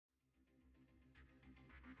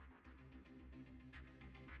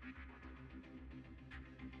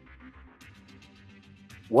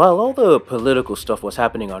While all the political stuff was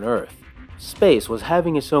happening on Earth, space was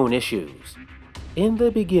having its own issues. In the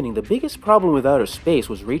beginning, the biggest problem with outer space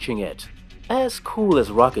was reaching it. As cool as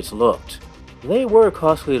rockets looked, they were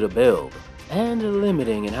costly to build, and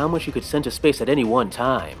limiting in how much you could send to space at any one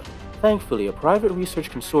time. Thankfully, a private research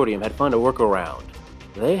consortium had found a workaround.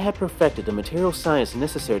 They had perfected the material science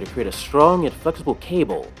necessary to create a strong yet flexible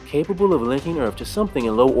cable capable of linking Earth to something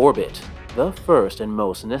in low orbit, the first and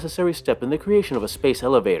most necessary step in the creation of a space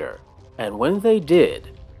elevator. And when they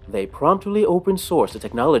did, they promptly open sourced the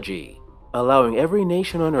technology, allowing every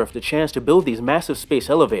nation on Earth the chance to build these massive space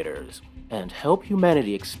elevators and help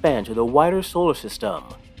humanity expand to the wider solar system.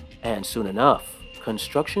 And soon enough,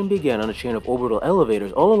 construction began on a chain of orbital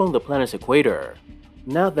elevators all along the planet's equator.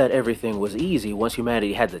 Not that everything was easy once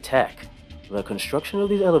humanity had the tech. The construction of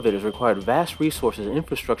these elevators required vast resources and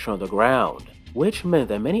infrastructure on the ground, which meant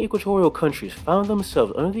that many equatorial countries found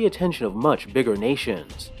themselves under the attention of much bigger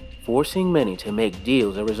nations, forcing many to make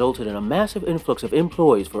deals that resulted in a massive influx of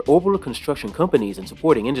employees for orbital construction companies and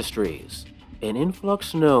supporting industries, an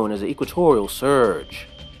influx known as the Equatorial Surge.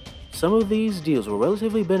 Some of these deals were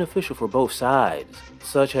relatively beneficial for both sides,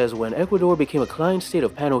 such as when Ecuador became a client state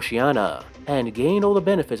of Pan-Oceania and gained all the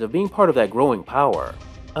benefits of being part of that growing power.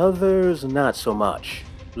 Others not so much,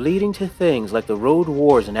 leading to things like the road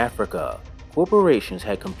wars in Africa. Corporations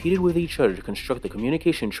had competed with each other to construct the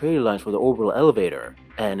communication trade lines for the orbital elevator,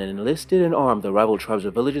 and enlisted and armed the rival tribes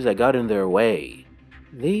of villages that got in their way.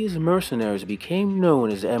 These mercenaries became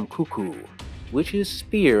known as Mkuku, which is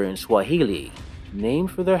spear in Swahili,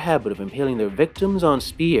 named for their habit of impaling their victims on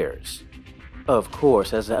spears. Of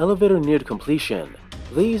course, as the elevator neared completion,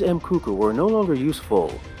 these Mkuku were no longer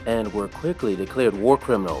useful and were quickly declared war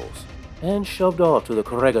criminals and shoved off to the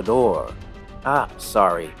Corregidor.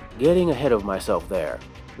 Sorry, getting ahead of myself there.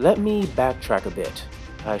 Let me backtrack a bit.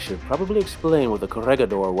 I should probably explain what the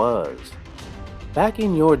Corregidor was. Back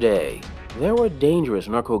in your day, there were dangerous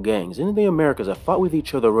narco gangs in the Americas that fought with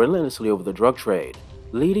each other relentlessly over the drug trade,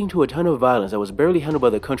 leading to a ton of violence that was barely handled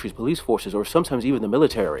by the country's police forces or sometimes even the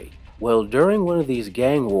military. Well, during one of these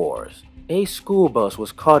gang wars, a school bus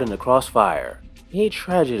was caught in the crossfire, a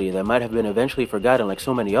tragedy that might have been eventually forgotten like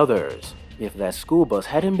so many others, if that school bus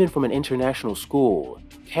hadn't been from an international school,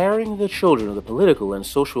 carrying the children of the political and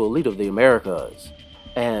social elite of the Americas.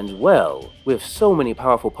 And well, with so many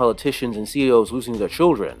powerful politicians and CEOs losing their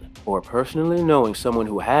children, or personally knowing someone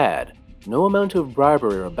who had, no amount of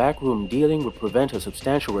bribery or backroom dealing would prevent a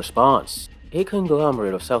substantial response. A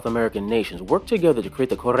conglomerate of South American nations worked together to create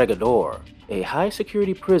the Corregidor, a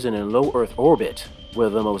high-security prison in low Earth orbit, where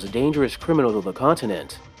the most dangerous criminals of the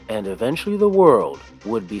continent, and eventually the world,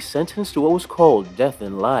 would be sentenced to what was called death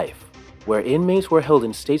in life, where inmates were held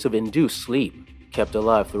in states of induced sleep, kept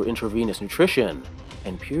alive through intravenous nutrition,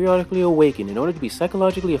 and periodically awakened in order to be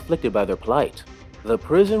psychologically afflicted by their plight. The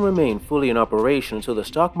prison remained fully in operation until the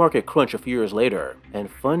stock market crunch a few years later,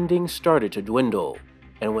 and funding started to dwindle.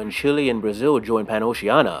 And when Chile and Brazil joined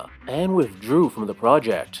Pan-Oceania and withdrew from the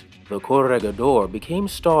project, the Corregidor became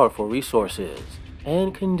starved for resources,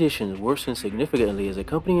 and conditions worsened significantly as the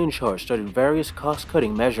company in charge started various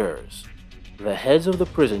cost-cutting measures. The heads of the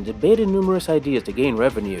prison debated numerous ideas to gain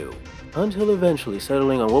revenue, until eventually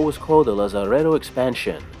settling on what was called the Lazaretto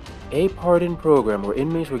expansion, a pardon program where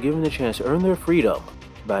inmates were given the chance to earn their freedom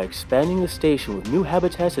by expanding the station with new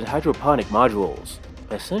habitats and hydroponic modules,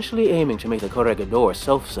 essentially aiming to make the Corregidor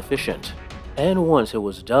self-sufficient. And once it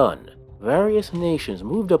was done, various nations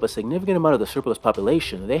moved up a significant amount of the surplus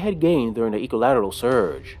population they had gained during the equilateral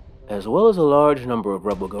surge, as well as a large number of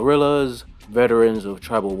rebel guerrillas, veterans of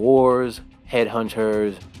tribal wars,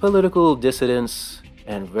 headhunters, political dissidents,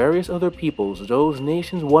 and various other peoples those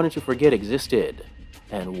nations wanted to forget existed.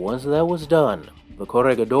 And once that was done, the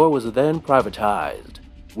Corregidor was then privatized,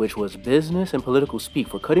 which was business and political speak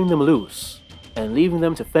for cutting them loose and leaving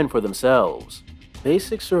them to fend for themselves.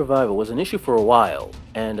 Basic survival was an issue for a while,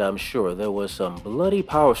 and I'm sure there was some bloody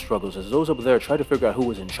power struggles as those up there tried to figure out who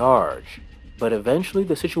was in charge. But eventually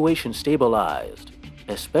the situation stabilized,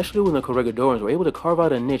 especially when the Corregidorans were able to carve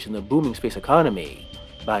out a niche in the booming space economy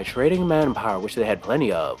by trading manpower, which they had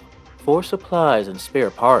plenty of, for supplies and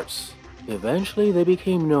spare parts. Eventually they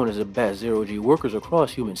became known as the best zero-G workers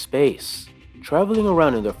across human space, traveling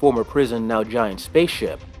around in their former prison, now giant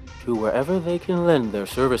spaceship, to wherever they can lend their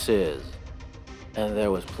services. And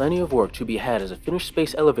there was plenty of work to be had as the finished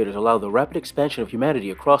space elevators allowed the rapid expansion of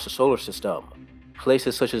humanity across the solar system.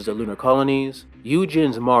 Places such as the lunar colonies,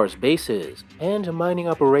 Eugene's Mars bases, and mining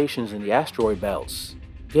operations in the asteroid belts,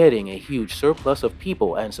 getting a huge surplus of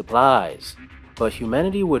people and supplies. But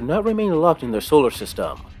humanity would not remain locked in their solar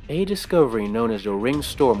system. A discovery known as the ring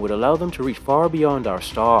storm would allow them to reach far beyond our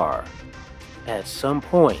star. At some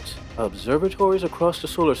point, observatories across the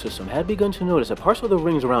solar system had begun to notice that parts of the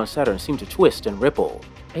rings around Saturn seemed to twist and ripple,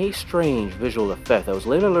 a strange visual effect that was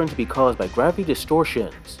later learned to be caused by gravity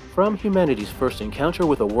distortions from humanity's first encounter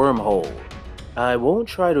with a wormhole. I won't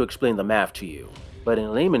try to explain the math to you, but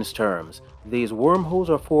in layman's terms, these wormholes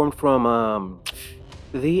are formed from,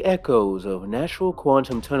 the echoes of natural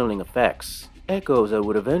quantum tunneling effects. Echoes that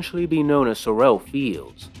would eventually be known as Sorel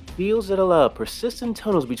fields. Fields that allow persistent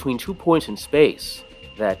tunnels between 2 points in space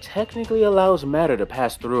that technically allows matter to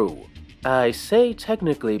pass through. I say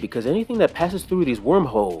technically because anything that passes through these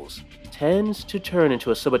wormholes tends to turn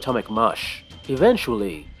into a subatomic mush.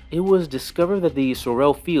 Eventually, it was discovered that these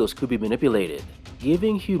Sorel fields could be manipulated,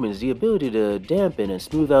 giving humans the ability to dampen and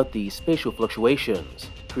smooth out the spatial fluctuations,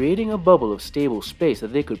 creating a bubble of stable space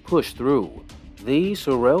that they could push through. These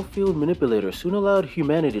Sorel field manipulators soon allowed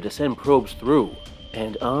humanity to send probes through,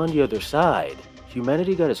 and on the other side,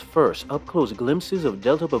 humanity got its first up-close glimpses of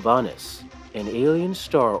Delta Pavonis, an alien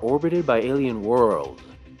star orbited by alien worlds.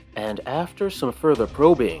 And after some further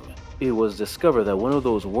probing, it was discovered that one of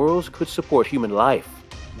those worlds could support human life.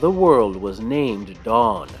 The world was named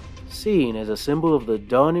Dawn, seen as a symbol of the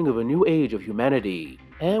dawning of a new age of humanity.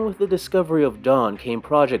 And with the discovery of Dawn came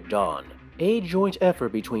Project Dawn, a joint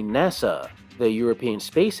effort between NASA, the European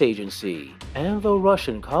Space Agency, and the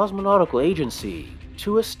Russian Cosmonautical Agency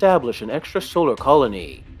to establish an extrasolar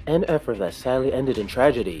colony, an effort that sadly ended in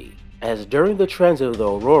tragedy, as during the transit of the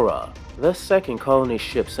Aurora, the second colony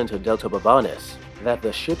ship sent to Delta Pavonis, that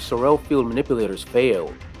the ship's Sorel field manipulators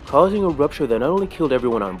failed, causing a rupture that not only killed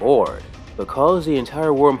everyone on board, but caused the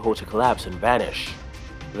entire wormhole to collapse and vanish.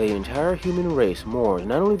 The entire human race mourned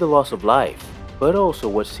not only the loss of life, but also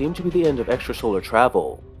what seemed to be the end of extrasolar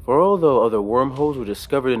travel. For although other wormholes were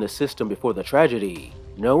discovered in the system before the tragedy,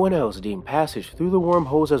 no one else deemed passage through the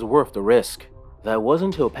wormholes as worth the risk. That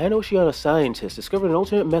wasn't until Pan-Oceania scientists discovered an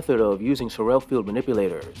alternate method of using Sorel field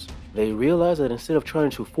manipulators. They realized that instead of trying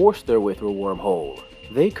to force their way through a wormhole,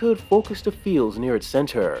 they could focus the fields near its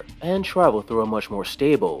center and travel through a much more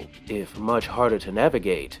stable, if much harder to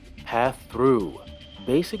navigate, path through.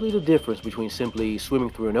 Basically the difference between simply swimming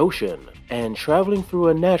through an ocean and traveling through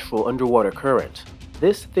a natural underwater current.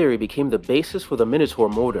 This theory became the basis for the Minotaur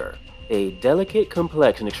motor, a delicate,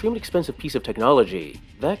 complex, and extremely expensive piece of technology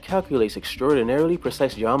that calculates extraordinarily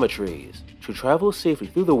precise geometries to travel safely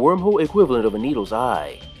through the wormhole equivalent of a needle's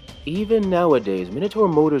eye. Even nowadays, Minotaur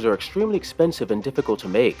motors are extremely expensive and difficult to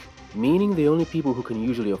make, meaning the only people who can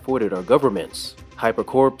usually afford it are governments,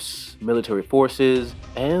 hypercorps, military forces,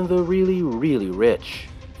 and the really, really rich.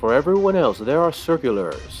 For everyone else, there are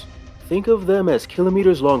circulars. Think of them as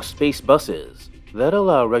kilometers-long space buses that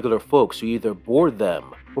allow regular folks to either board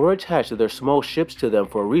them or attach their small ships to them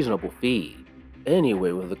for a reasonable fee.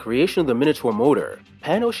 Anyway, with the creation of the Minotaur motor,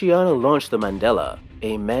 Pan-Oceania launched the Mandela,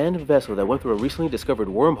 a manned vessel that went through a recently discovered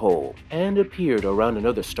wormhole and appeared around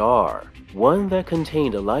another star, one that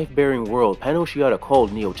contained a life-bearing world Pan-Oceania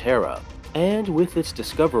called Neoterra. And with its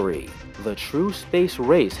discovery, the true space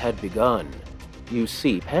race had begun. You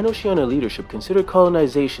see, Pan-Oceania leadership considered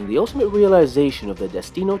colonization the ultimate realization of the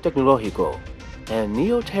Destino Tecnológico, and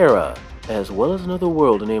Neoterra, as well as another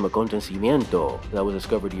world named Acontecimiento that was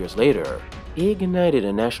discovered years later, ignited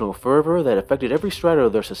a national fervor that affected every strata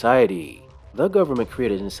of their society. The government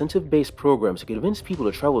created incentive-based programs to convince people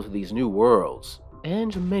to travel to these new worlds,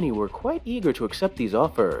 and many were quite eager to accept these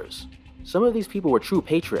offers. Some of these people were true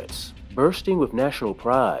patriots, bursting with national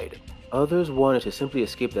pride. Others wanted to simply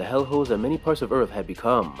escape the hellholes that many parts of Earth had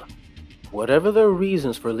become. Whatever their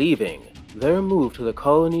reasons for leaving, their move to the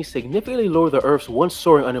colony significantly lowered the Earth's once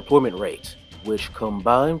soaring unemployment rate, which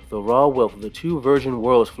combined with the raw wealth of the two virgin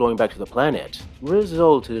worlds flowing back to the planet,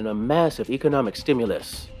 resulted in a massive economic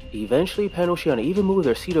stimulus. Eventually, Pan-Oceania even moved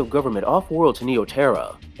their seat of government off-world to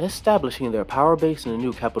Neoterra, establishing their power base in the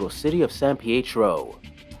new capital city of San Pietro.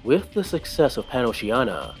 With the success of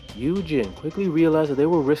Pan-Oceania, Eugene quickly realized that they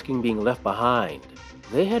were risking being left behind.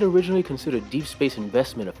 They had originally considered deep space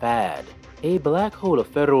investment a fad, a black hole of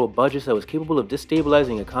federal budgets that was capable of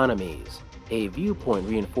destabilizing economies, a viewpoint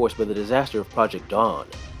reinforced by the disaster of Project Dawn.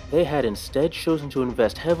 They had instead chosen to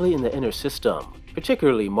invest heavily in the inner system,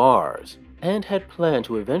 particularly Mars, and had planned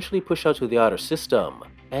to eventually push out to the outer system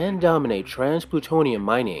and dominate trans-plutonium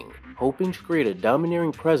mining, hoping to create a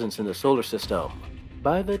domineering presence in the solar system.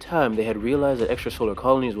 By the time they had realized that extrasolar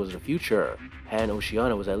colonies was the future,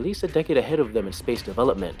 Pan-Oceania was at least a decade ahead of them in space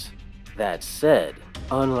development. That said,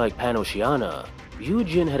 unlike Pan-Oceania,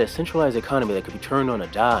 Eugene had a centralized economy that could be turned on a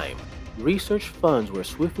dime. Research funds were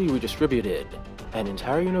swiftly redistributed, and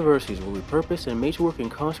entire universities were repurposed and made to work in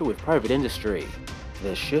concert with private industry.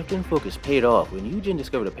 The shift in focus paid off when Eugen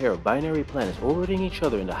discovered a pair of binary planets orbiting each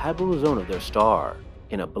other in the habitable zone of their star.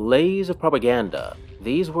 In a blaze of propaganda,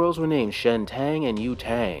 these worlds were named Shen Tang and Yu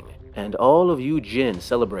Tang, and all of Eugen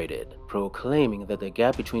celebrated, proclaiming that the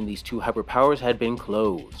gap between these two hyperpowers had been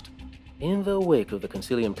closed. In the wake of the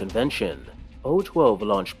Concilium Convention, O12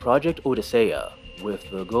 launched Project Odyssea, with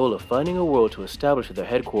the goal of finding a world to establish their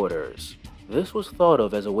headquarters. This was thought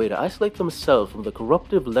of as a way to isolate themselves from the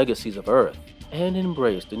corruptive legacies of Earth, and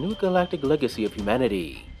embrace the new galactic legacy of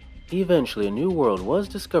humanity. Eventually, a new world was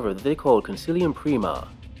discovered that they called Concilium Prima.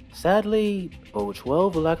 Sadly,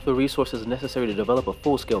 O12 lacked the resources necessary to develop a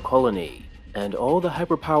full-scale colony, and all the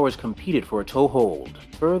hyperpowers competed for a toehold,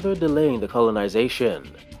 further delaying the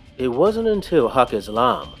colonization. It wasn't until Haq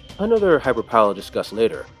Islam, another hyperpower discussed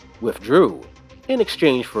later, withdrew, in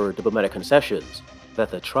exchange for diplomatic concessions,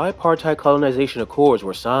 that the tripartite colonization accords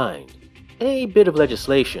were signed. A bit of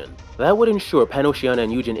legislation that would ensure Pan-Oceania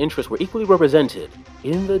and Eugen interests were equally represented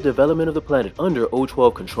in the development of the planet under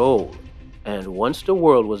O12 control. And once the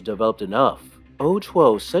world was developed enough,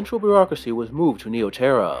 O12's central bureaucracy was moved to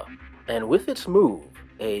Neoterra. And with its move,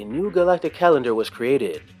 a new galactic calendar was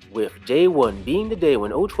created, with Day 1 being the day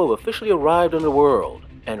when O12 officially arrived on the world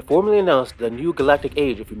and formally announced the new galactic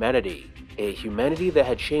age of humanity, a humanity that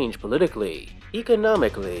had changed politically,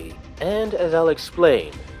 economically, and, as I'll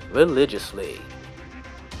explain, religiously.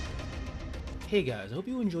 Hey guys, I hope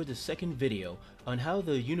you enjoyed the second video on how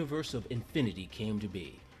the universe of infinity came to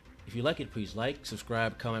be. If you like it, please like,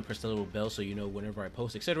 subscribe, comment, press the little bell so you know whenever I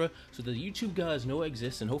post, etc. so that the YouTube guys know I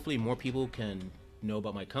exist and hopefully more people can know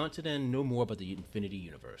about my content and know more about the infinity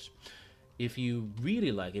universe. If you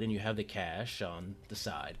really like it and you have the cash on the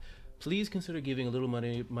side, please consider giving a little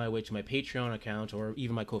money my way to my Patreon account or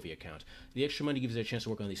even my Ko-fi account. The extra money gives me a chance to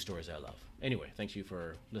work on these stories I love. Anyway, thank you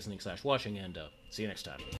for listening/watching, and see you next time.